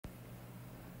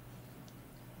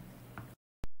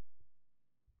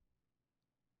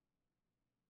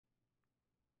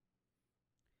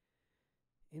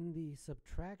In the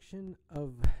subtraction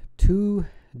of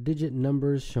two-digit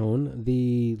numbers shown,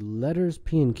 the letters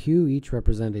P and Q each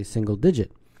represent a single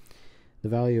digit. The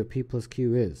value of P plus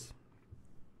Q is.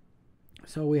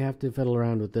 So we have to fiddle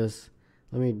around with this.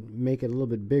 Let me make it a little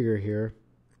bit bigger here.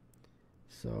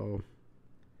 So,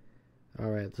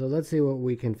 alright, so let's see what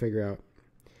we can figure out.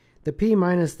 The P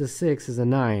minus the 6 is a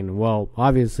 9. Well,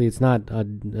 obviously it's not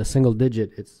a single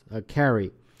digit, it's a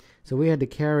carry. So we had to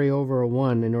carry over a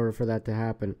 1 in order for that to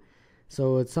happen.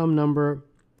 So it's some number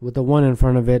with a 1 in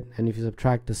front of it, and if you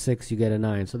subtract the 6, you get a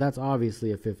 9. So that's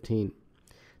obviously a 15.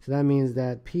 So that means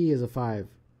that P is a 5.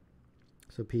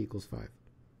 So P equals 5.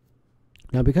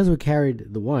 Now because we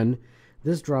carried the 1,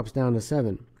 this drops down to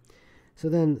 7. So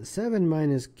then 7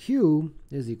 minus Q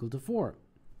is equal to 4.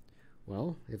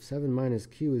 Well, if 7 minus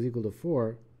Q is equal to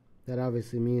 4, that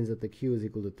obviously means that the Q is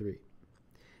equal to 3.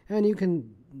 And you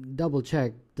can double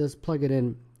check, just plug it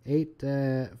in.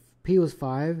 P was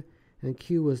 5 and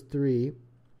Q was 3.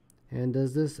 And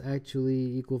does this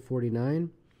actually equal 49?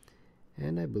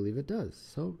 And I believe it does.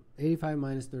 So 85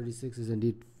 minus 36 is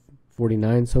indeed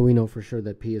 49. So we know for sure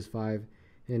that P is 5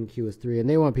 and Q is 3. And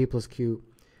they want P plus Q.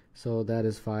 So that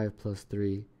is 5 plus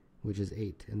 3, which is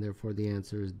 8. And therefore the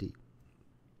answer is D.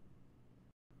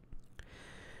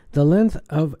 The length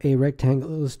of a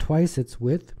rectangle is twice its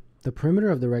width. The perimeter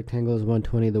of the rectangle is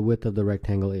 120. The width of the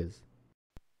rectangle is.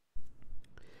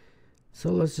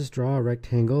 So let's just draw a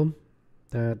rectangle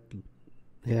that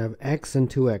you have x and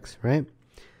 2x, right?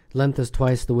 Length is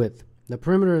twice the width. The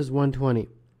perimeter is 120.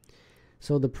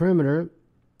 So the perimeter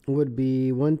would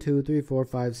be 1, 2, 3, 4,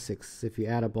 5, 6. If you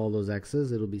add up all those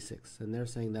x's, it'll be 6. And they're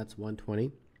saying that's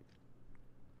 120.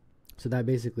 So that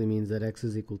basically means that x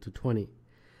is equal to 20.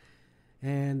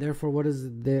 And therefore, what is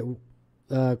the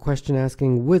question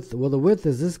asking? Width? Well, the width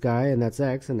is this guy, and that's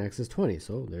x, and x is 20.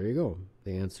 So there you go.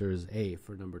 The answer is A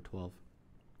for number 12.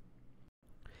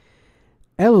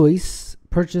 Eloise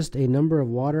purchased a number of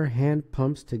water hand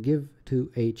pumps to give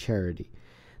to a charity.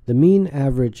 The mean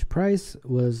average price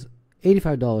was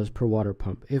 $85 per water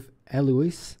pump. If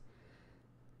Eloise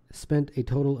spent a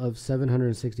total of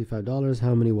 $765,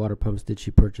 how many water pumps did she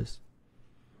purchase?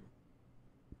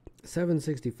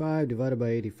 765 divided by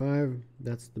 85,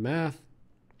 that's the math,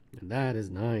 and that is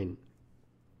 9.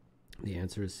 The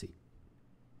answer is C.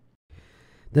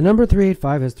 The number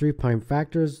 385 has 3 prime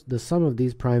factors. The sum of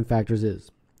these prime factors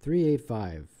is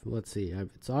 385. Let's see,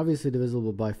 it's obviously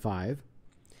divisible by 5.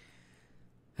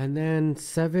 And then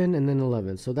 7 and then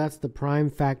 11. So that's the prime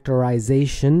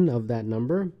factorization of that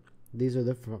number. These are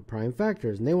the prime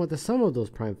factors. And they want the sum of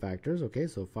those prime factors. Okay,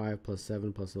 so 5 plus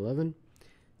 7 plus 11.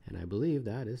 And I believe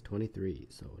that is 23.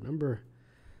 So number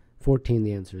 14,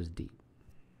 the answer is D.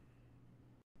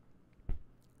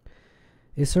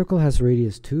 A circle has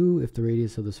radius 2. If the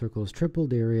radius of the circle is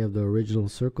tripled, the area of the original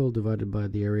circle divided by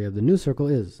the area of the new circle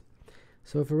is.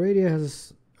 So if a radius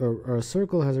has, or a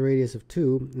circle has a radius of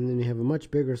 2, and then you have a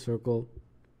much bigger circle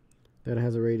that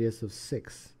has a radius of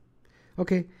 6.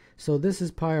 Okay, so this is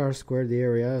pi r squared, the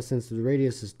area. Since the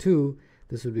radius is 2,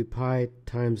 this would be pi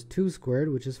times 2 squared,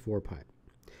 which is 4 pi.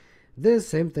 This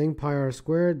same thing, pi r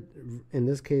squared, in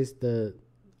this case the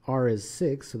r is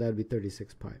 6, so that would be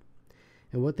 36 pi.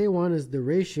 And what they want is the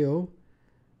ratio,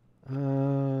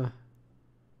 the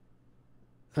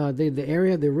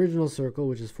area of the original circle,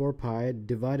 which is 4 pi,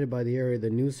 divided by the area of the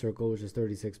new circle, which is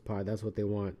 36 pi. That's what they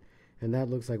want. And that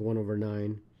looks like 1 over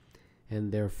 9.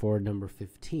 And therefore, number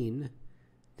 15,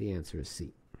 the answer is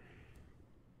C.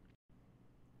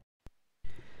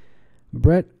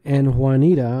 Brett and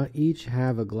Juanita each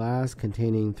have a glass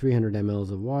containing 300 ml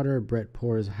of water. Brett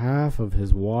pours half of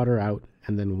his water out,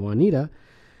 and then Juanita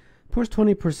pours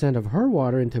 20% of her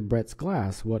water into Brett's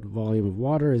glass. What volume of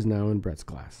water is now in Brett's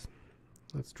glass?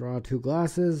 Let's draw 2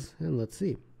 glasses, and let's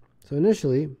see. So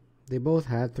initially, they both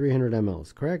had 300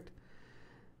 ml, correct?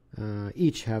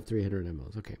 Each have 300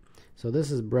 ml. Okay, so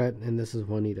this is Brett, and this is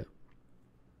Juanita.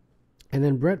 And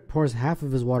then Brett pours half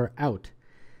of his water out.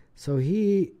 So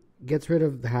he gets rid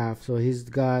of the half, so he's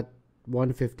got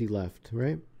 150 left,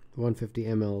 right? 150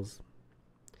 mLs.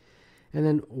 And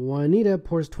then Juanita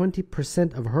pours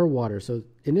 20% of her water. So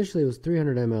initially it was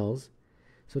 300 mLs.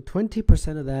 So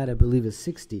 20% of that, I believe, is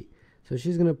 60. So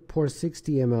she's going to pour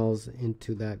 60 mLs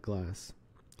into that glass.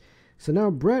 So now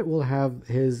Brett will have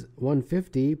his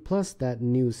 150 plus that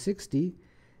new 60.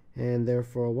 And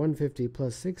therefore 150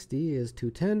 plus 60 is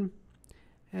 210.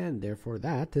 And therefore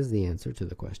that is the answer to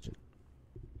the question.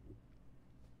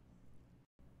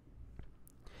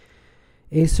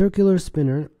 A circular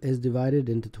spinner is divided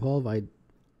into 12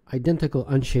 identical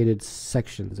unshaded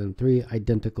sections and 3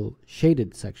 identical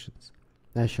shaded sections,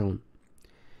 as shown.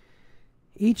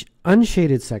 Each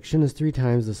unshaded section is 3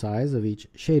 times the size of each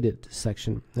shaded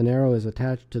section. An arrow is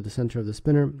attached to the center of the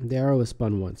spinner. The arrow is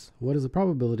spun once. What is the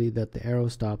probability that the arrow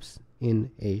stops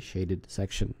in a shaded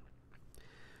section?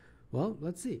 Well,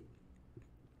 let's see.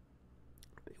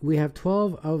 We have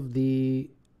 12 of the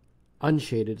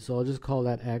unshaded, so I'll just call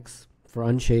that X for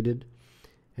unshaded,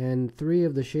 and 3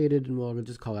 of the shaded, and we'll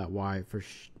just call that Y for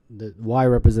the Y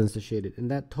represents the shaded,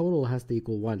 and that total has to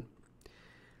equal 1.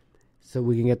 So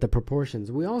we can get the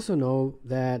proportions. We also know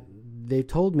that they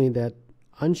told me that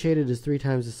unshaded is 3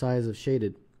 times the size of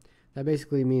shaded. That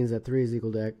basically means that 3 is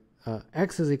equal to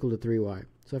X is equal to 3Y.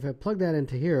 So if I plug that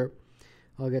into here,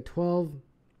 I'll get 12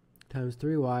 times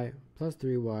 3Y plus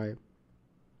 3Y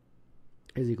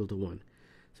is equal to 1.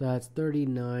 So that's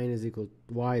 39 is equal,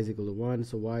 Y is equal to 1,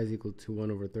 so Y is equal to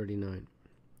 1 over 39.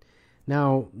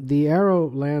 Now, the arrow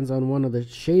lands on one of the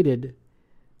shaded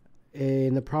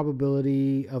in the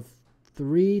probability of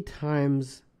 3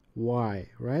 times Y,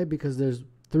 right? Because there's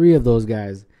 3 of those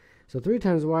guys. So 3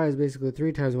 times Y is basically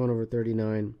 3 times 1 over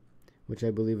 39, which I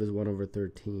believe is 1 over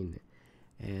 13.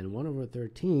 And 1 over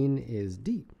 13 is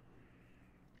D.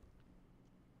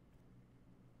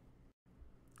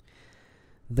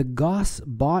 The Gauss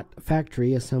bot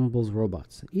factory assembles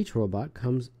robots. Each robot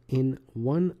comes in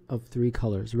one of 3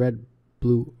 colors, red,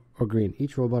 blue, or green.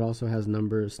 Each robot also has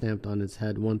numbers stamped on its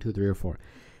head, 1, 2, 3, or 4.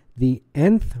 The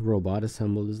nth robot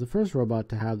assembled is the first robot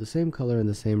to have the same color and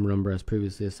the same number as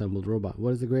previously assembled robot.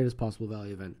 What is the greatest possible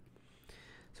value of n?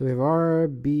 So we have R,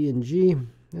 B, and G,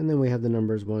 and then we have the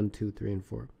numbers 1, 2, 3, and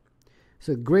 4.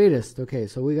 So greatest, okay,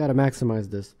 so we got to maximize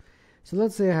this. So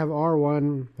let's say I have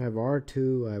R1, I have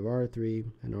R2, I have R3,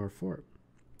 and R4.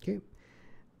 Okay.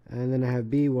 And then I have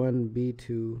B1,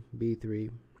 B2,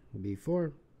 B3,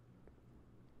 B4,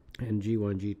 and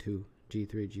G1, G2,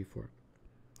 G3, G4.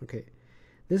 Okay.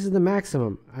 This is the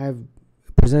maximum. I've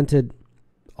presented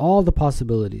all the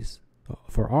possibilities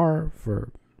for R,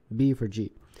 for B, for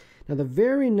G. Now the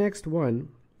very next one,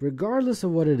 regardless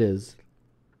of what it is,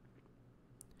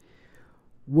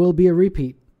 will be a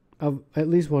repeat of at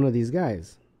least one of these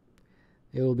guys.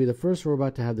 It will be the first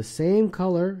robot to have the same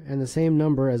color and the same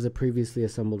number as the previously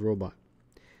assembled robot.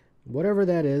 Whatever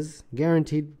that is,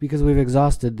 guaranteed, because we've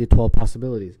exhausted the 12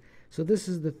 possibilities. So this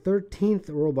is the 13th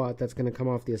robot that's going to come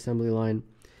off the assembly line,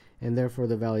 and therefore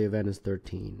the value of n is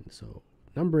 13. So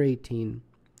number 18,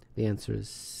 the answer is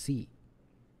C.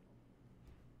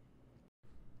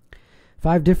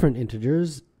 5 different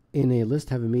integers in a list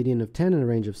have a median of 10 and a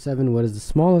range of 7. What is the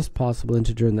smallest possible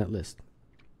integer in that list?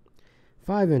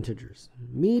 5 integers.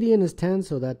 Median is 10,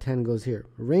 so that 10 goes here.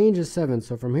 Range is 7,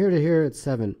 so from here to here it's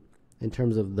 7 in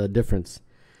terms of the difference.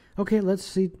 Okay, let's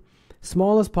see.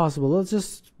 Smallest possible. Let's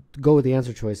just go with the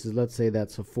answer choices. Let's say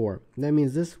that's a 4. That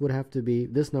means this would have to be,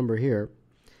 this number here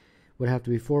would have to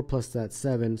be 4 plus that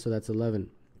 7, so that's 11.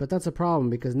 But that's a problem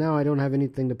because now I don't have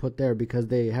anything to put there because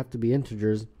they have to be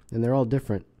integers and they're all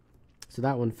different. So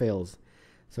that one fails.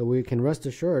 So we can rest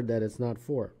assured that it's not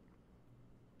 4.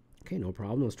 Okay, no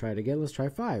problem. Let's try it again. Let's try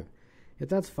 5. If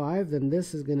that's 5, then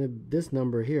this is this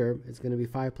number here is going to be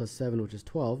 5 plus 7, which is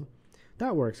 12.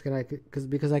 That works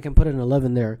because I can put an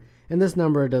 11 there. And this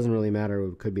number, it doesn't really matter.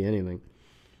 It could be anything.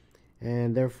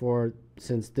 And therefore,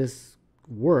 since this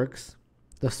works,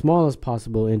 the smallest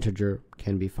possible integer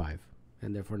can be 5.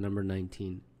 And therefore, number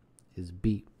 19 is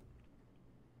B.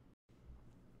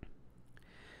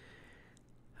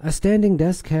 A standing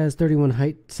desk has 31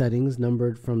 height settings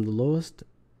numbered from the lowest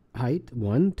height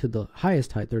 1 to the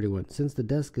highest height 31. Since the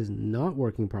desk is not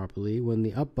working properly, when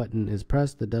the up button is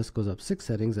pressed, the desk goes up 6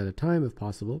 settings at a time if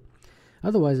possible.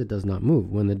 Otherwise, it does not move.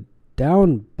 When the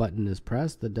down button is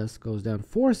pressed, the desk goes down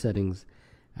 4 settings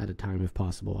at a time if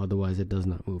possible. Otherwise, it does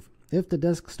not move. If the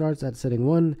desk starts at setting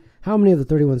 1, how many of the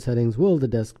 31 settings will the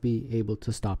desk be able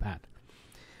to stop at?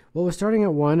 Well, we're starting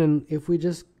at 1, and if we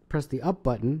just press the up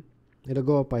button, it'll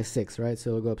go up by 6, right? So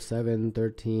it'll go up 7,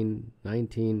 13,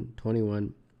 19,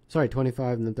 21,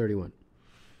 25, and then 31.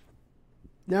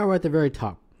 Now we're at the very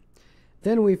top.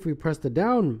 Then if we press the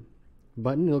down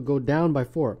button, it'll go down by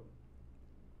 4.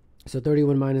 So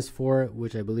 31 minus 4,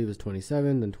 which I believe is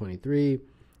 27, then 23,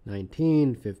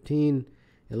 19, 15,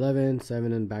 11,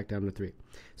 7, and back down to 3.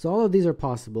 So all of these are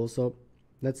possible. So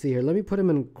let's see here. Let me put them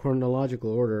in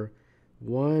chronological order.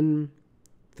 1,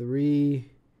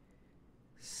 3,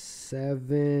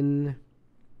 7,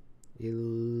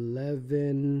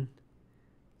 11,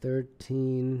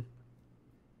 13,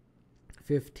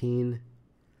 15,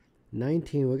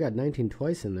 19. We got 19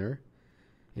 twice in there,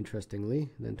 interestingly.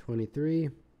 Then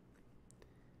 23.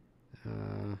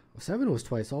 7 was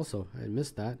twice also. I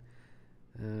missed that.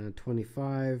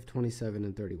 25, 27,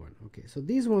 and 31. Okay, so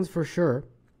these ones for sure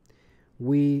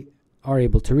we are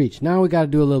able to reach. Now we got to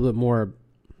do a little bit more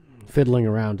fiddling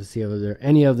around to see if there are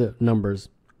any other numbers.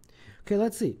 Okay,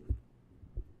 let's see.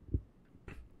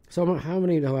 So how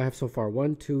many do I have so far?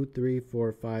 1, 2, 3,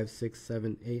 4, 5, 6,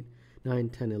 7, 8, 9,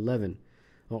 10, 11.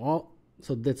 Well,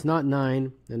 so it's not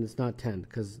 9 and it's not 10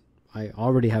 because I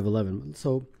already have 11.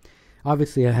 So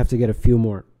obviously I have to get a few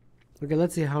more. Okay,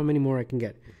 let's see how many more I can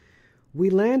get.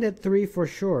 We land at 3 for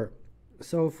sure.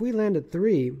 So if we land at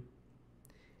 3,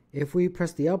 if we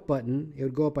press the up button, it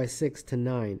would go up by 6 to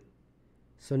 9.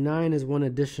 So 9 is one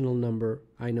additional number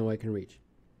I know I can reach.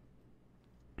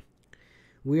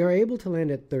 We are able to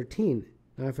land at 13.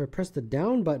 Now if I press the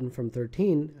down button from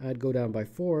 13, I'd go down by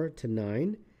 4 to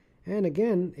 9. And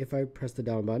again, if I press the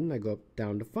down button, I go up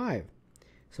down to 5.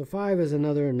 So 5 is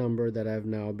another number that I've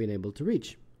now been able to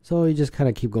reach. So you just kind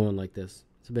of keep going like this.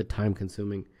 It's a bit time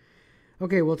consuming.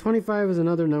 Okay, well 25 is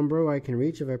another number I can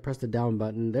reach. If I press the down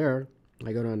button there,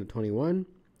 I go down to 21.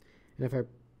 And if I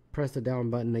press the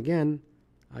down button again,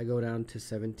 I go down to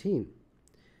 17.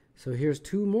 So here's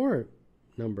 2 more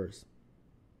numbers.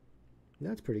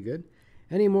 That's pretty good.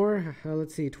 Any more?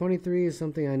 Let's see. 23 is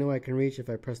something I know I can reach. If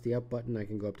I press the up button, I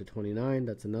can go up to 29.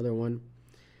 That's another one.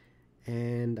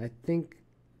 And I think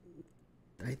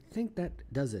that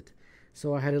does it.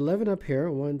 So I had 11 up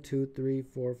here. 1, 2, 3,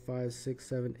 4, 5, 6,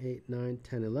 7, 8, 9,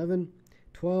 10, 11,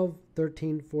 12,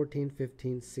 13, 14,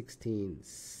 15, 16.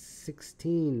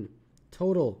 16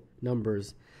 total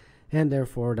numbers. And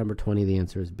therefore, number 20, the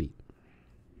answer is B.